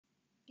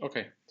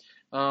Okay.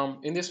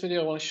 In this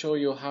video, I want to show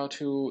you how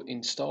to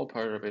install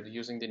pyRevit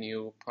using the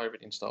new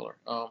pyRevit installer.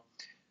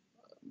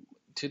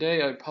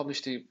 Today, I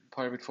published the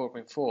pyRevit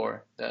 4.4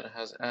 that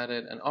has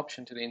added an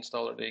option to the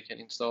installer that you can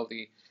install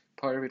the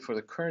pyRevit for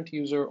the current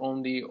user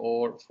only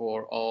or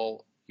for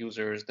all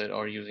users that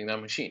are using that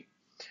machine.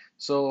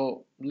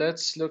 So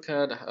let's look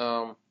at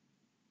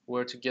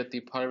where to get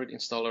the pyRevit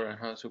installer and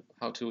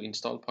how to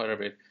install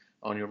pyRevit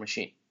on your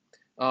machine.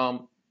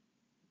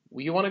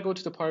 You want to go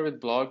to the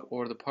pyRevit blog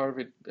or the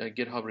pyRevit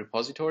GitHub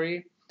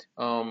repository.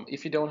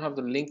 If you don't have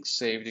the link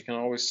saved, you can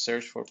always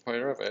search for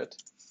pyRevit,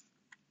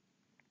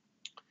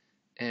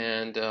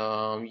 and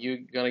you're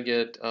gonna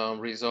get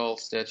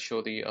results that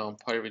show the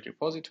pyRevit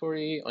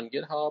repository on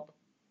GitHub,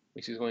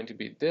 which is going to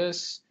be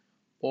this,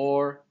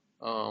 or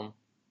I'm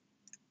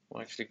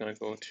actually gonna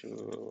go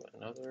to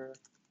another,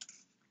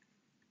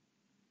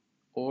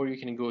 or you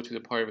can go to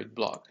the pyRevit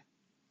blog.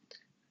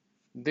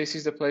 This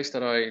is the place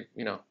that I,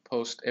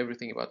 post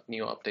everything about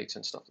new updates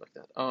and stuff like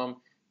that.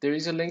 There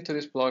is a link to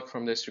this blog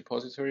from this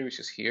repository, which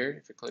is here.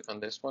 If you click on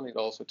this one, it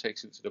also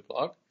takes you to the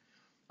blog.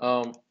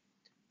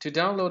 To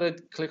download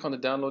it, click on the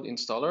download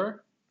installer,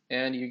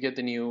 and you get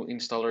the new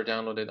installer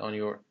downloaded on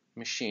your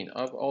machine.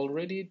 I've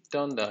already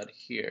done that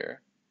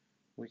here,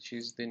 which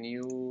is the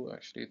new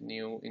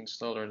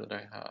installer that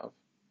I have.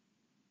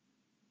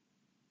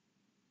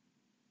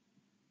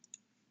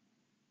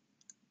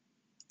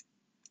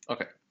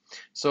 Okay.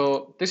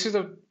 So this is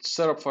the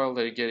setup file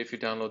that you get if you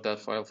download that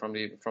file from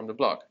the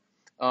blog.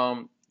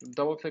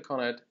 Double click on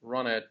it,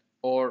 run it,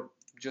 or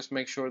just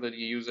make sure that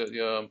you use it.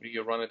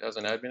 You run it as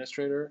an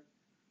administrator.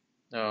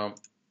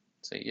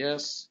 Say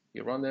yes,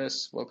 you run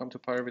this. Welcome to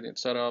pyRevit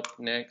setup.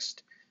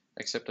 Next,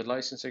 accept the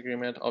license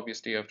agreement.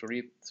 Obviously, you have to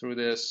read through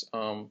this.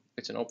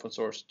 It's an open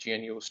source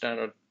GNU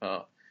standard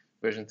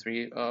version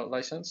 3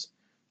 license.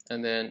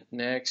 And then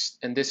next,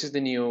 and this is the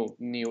new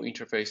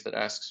interface that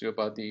asks you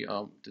about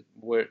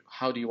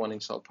how do you want to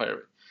install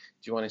pyRevit?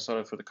 Do you want to install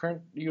it for the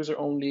current user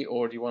only,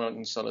 or do you want to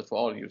install it for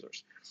all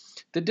users?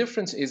 The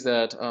difference is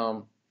that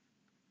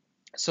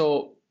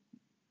so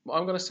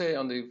I'm going to say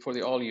for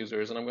the all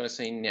users, and I'm going to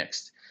say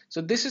next.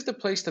 So this is the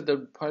place that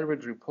the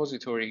pyRevit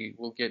repository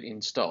will get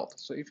installed.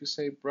 So if you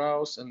say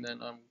browse, and then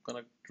I'm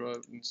going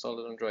to install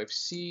it on drive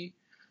C.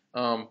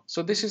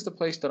 So this is the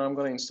place that I'm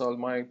going to install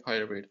my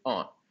pyRevit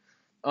on.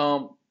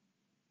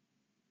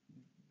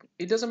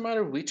 It doesn't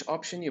matter which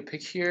option you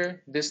pick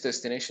here, this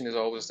destination is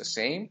always the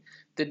same.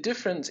 The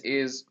difference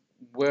is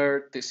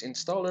where this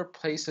installer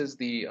places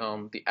the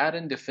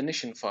add-in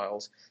definition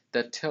files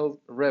that tell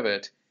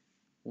Revit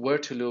where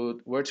to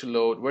load, where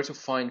to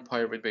find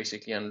pyRevit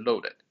basically and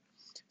load it.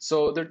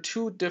 So there are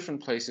two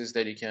different places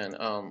that you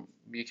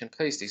can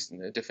place these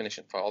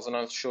definition files, and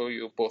I'll show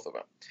you both of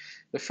them.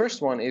 The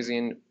first one is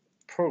in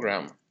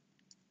program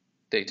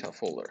data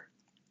folder.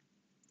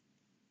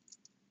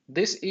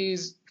 This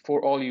is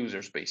for all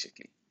users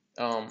basically.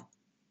 All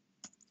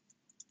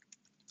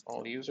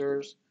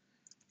users,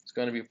 it's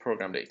going to be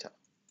program data.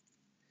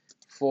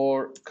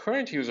 For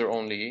current user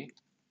only,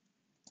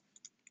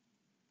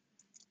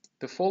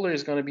 the folder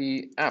is going to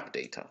be app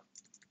data.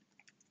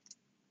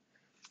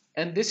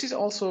 And this is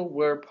also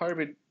where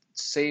pyRevit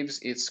saves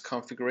its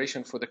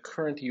configuration for the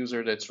current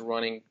user that's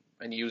running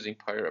and using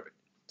pyRevit.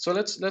 So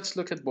let's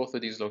look at both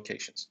of these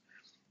locations.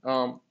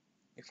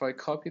 If I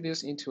copy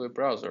this into a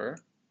browser,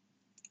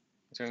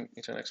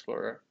 Internet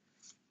Explorer,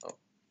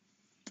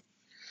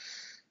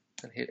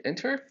 and hit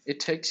enter, it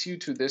takes you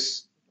to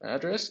this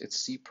address. It's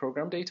C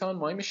program data on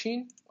my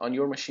machine. On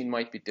your machine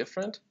might be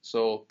different.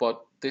 So,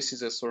 but this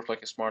is a sort of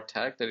like a smart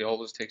tag that it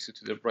always takes you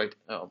to the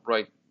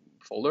right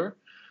folder.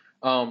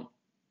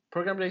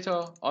 Program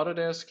data,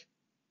 Autodesk,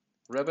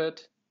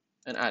 Revit,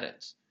 and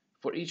add-ins.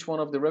 For each one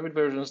of the Revit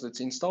versions that's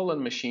installed on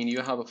the machine,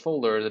 you have a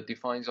folder that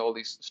defines all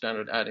these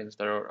standard add-ins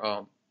that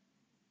are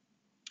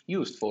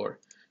used for.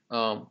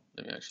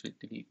 Let me actually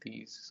delete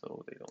these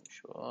so they don't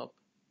show up.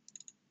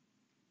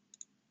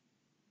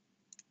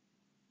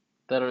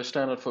 That are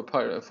standard for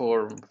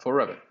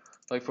Revit.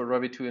 Like for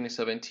Revit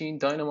 2017,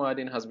 Dynamo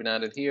add-in has been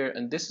added here,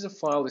 and this is a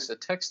file, it's a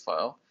text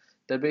file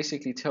that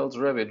basically tells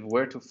Revit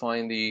where to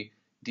find the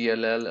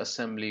DLL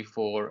assembly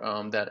for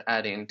that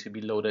add-in to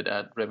be loaded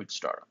at Revit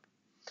startup.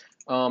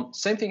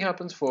 Same thing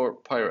happens for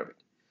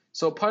pyRevit.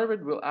 So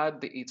pyRevit will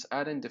add its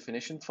add-in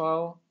definition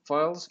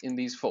files in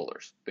these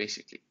folders,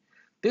 basically.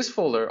 This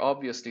folder,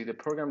 obviously, the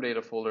program data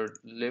folder,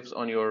 lives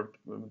on your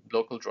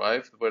local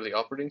drive where the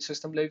operating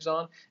system lives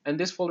on, and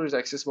this folder is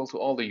accessible to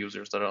all the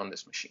users that are on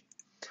this machine.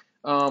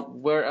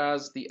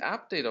 Whereas the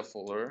app data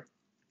folder,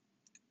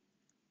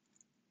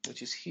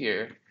 which is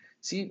here,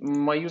 see,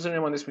 my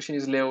username on this machine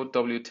is Leo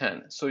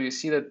W10. So you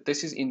see that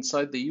this is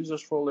inside the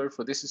users folder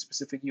for this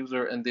specific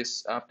user and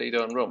this app data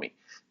on roaming.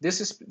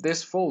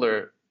 This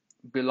folder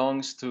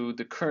belongs to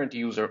the current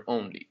user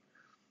only.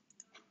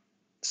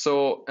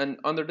 So, and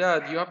under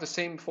that, you have the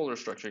same folder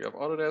structure. You have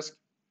Autodesk,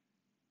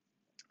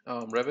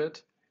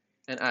 Revit,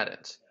 and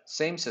add-ins.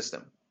 Same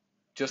system,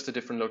 just a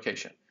different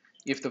location.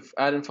 If the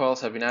add-in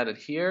files have been added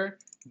here,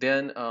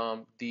 then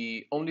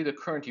only the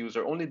current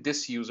user, only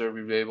this user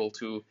will be able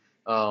to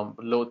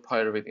load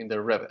pyRevit in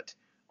their Revit.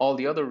 All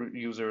the other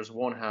users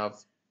won't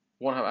have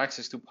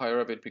access to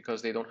pyRevit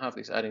because they don't have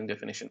these add-in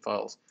definition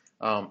files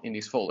in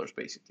these folders,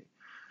 basically.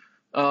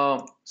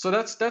 So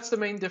that's the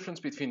main difference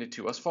between the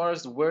two. As far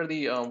as where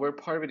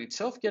pyRevit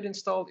itself get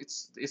installed,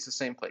 it's the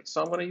same place.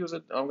 So I'm going to use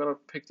it. I'm going to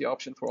pick the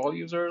option for all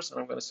users, and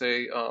I'm going to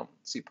say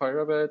see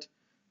pyRevit,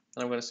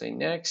 and I'm going to say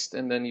next,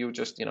 and then you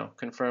just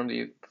confirm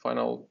the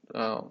final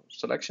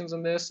selections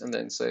in this, and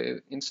then say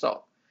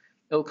install.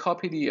 It'll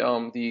copy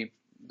the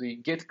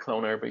Git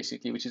cloner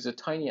basically, which is a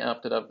tiny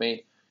app that I've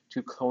made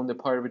to clone the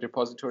pyRevit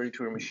repository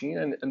to your machine,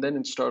 and then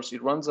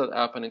it runs that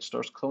app and it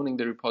starts cloning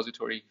the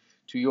repository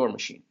to your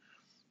machine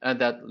at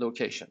that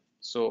location.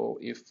 So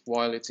if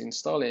while it's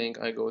installing,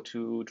 I go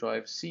to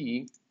drive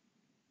C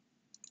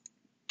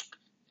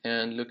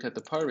and look at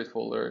the pyRevit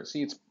folder,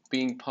 see it's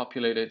being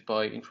populated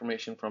by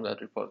information from that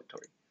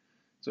repository.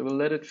 So we'll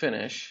let it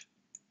finish.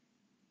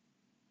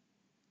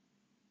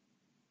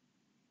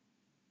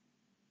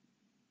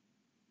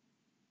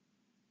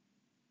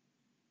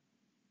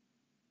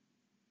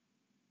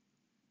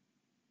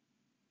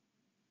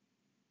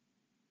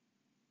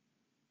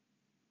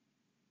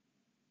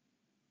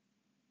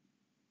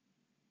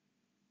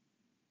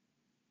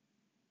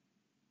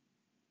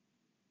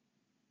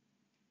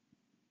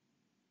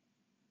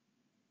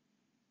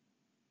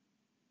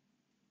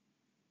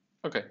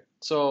 Okay,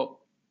 so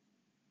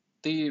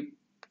the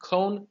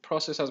clone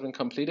process has been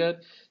completed.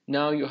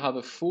 Now you have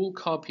a full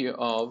copy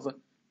of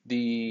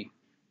the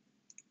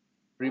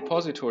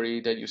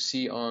repository that you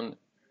see on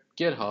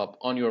GitHub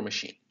on your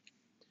machine.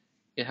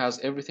 It has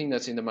everything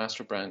that's in the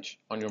master branch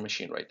on your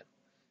machine right now.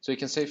 So you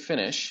can say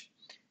finish,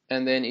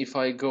 and then if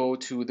I go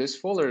to this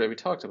folder that we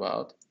talked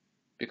about,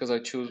 because I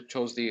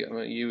chose the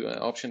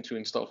option to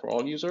install for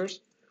all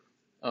users,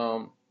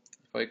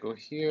 if I go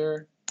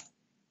here,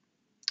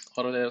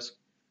 Autodesk,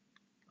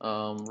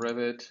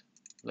 Revit,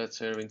 let's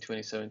say in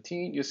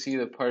 2017, you see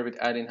the pyRevit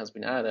add-in has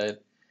been added,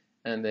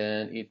 and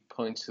then it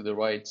points to the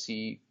right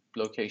C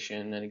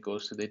location, and it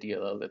goes to the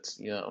DLL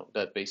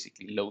that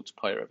basically loads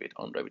pyRevit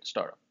on Revit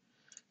Startup.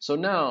 So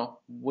now,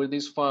 where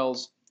these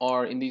files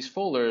are in these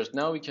folders,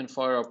 now we can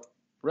fire up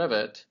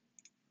Revit.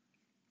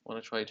 I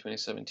want to try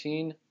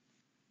 2017.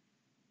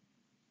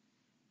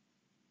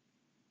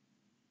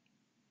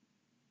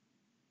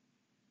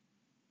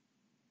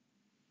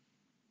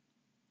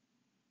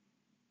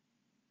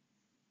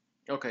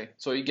 Okay,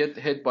 so you get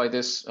hit by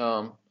this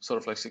sort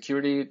of like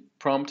security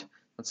prompt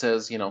that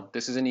says,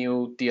 this is a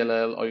new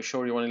DLL. Are you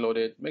sure you want to load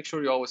it? Make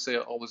sure you always say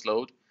always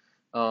load.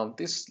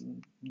 This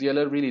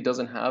DLL really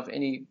doesn't have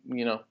any,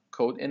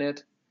 code in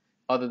it,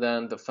 other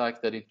than the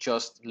fact that it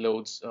just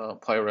loads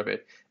pyRevit,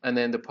 and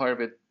then the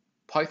pyRevit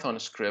Python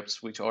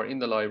scripts, which are in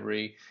the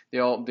library,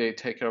 they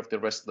take care of the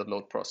rest of the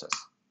load process.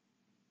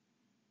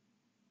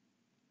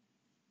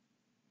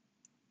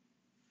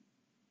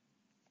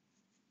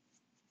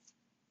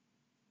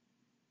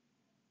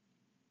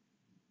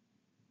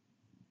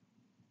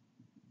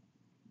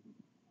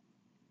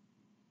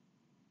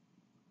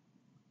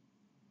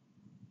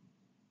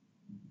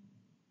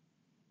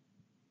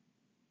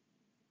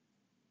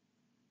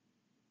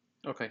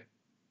 Okay,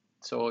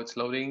 so it's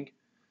loading,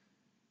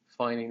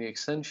 finding the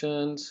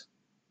extensions,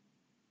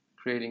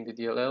 creating the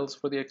DLLs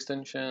for the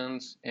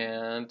extensions,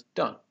 and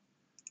done.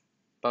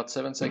 About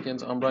 7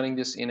 seconds. I'm running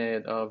this in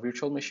a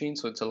virtual machine,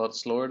 so it's a lot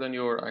slower than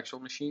your actual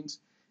machines.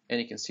 And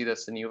you can see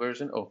that's the new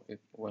version. Oh, it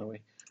went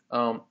away.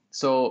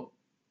 So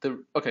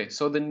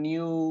the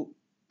new,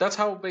 that's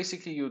how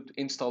basically you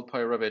install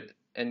pyRevit,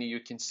 and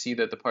you can see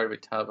that the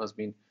pyRevit tab has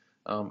been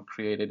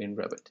created in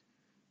Revit.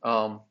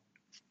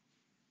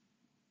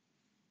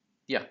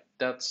 Yeah,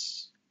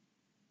 that's.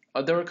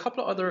 There are a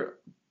couple of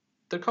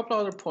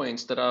other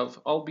points that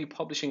I'll be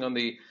publishing on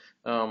the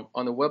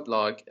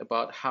weblog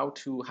about how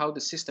the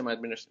system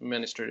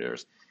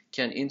administrators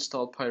can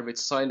install pyRevit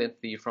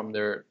silently from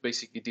their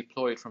basically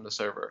deploy it from the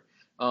server.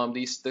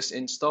 This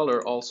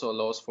installer also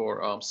allows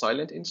for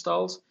silent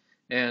installs,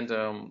 and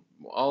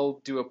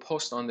I'll do a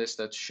post on this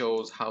that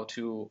shows how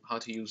to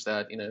use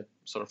that in a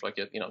sort of like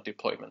a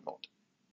deployment mode.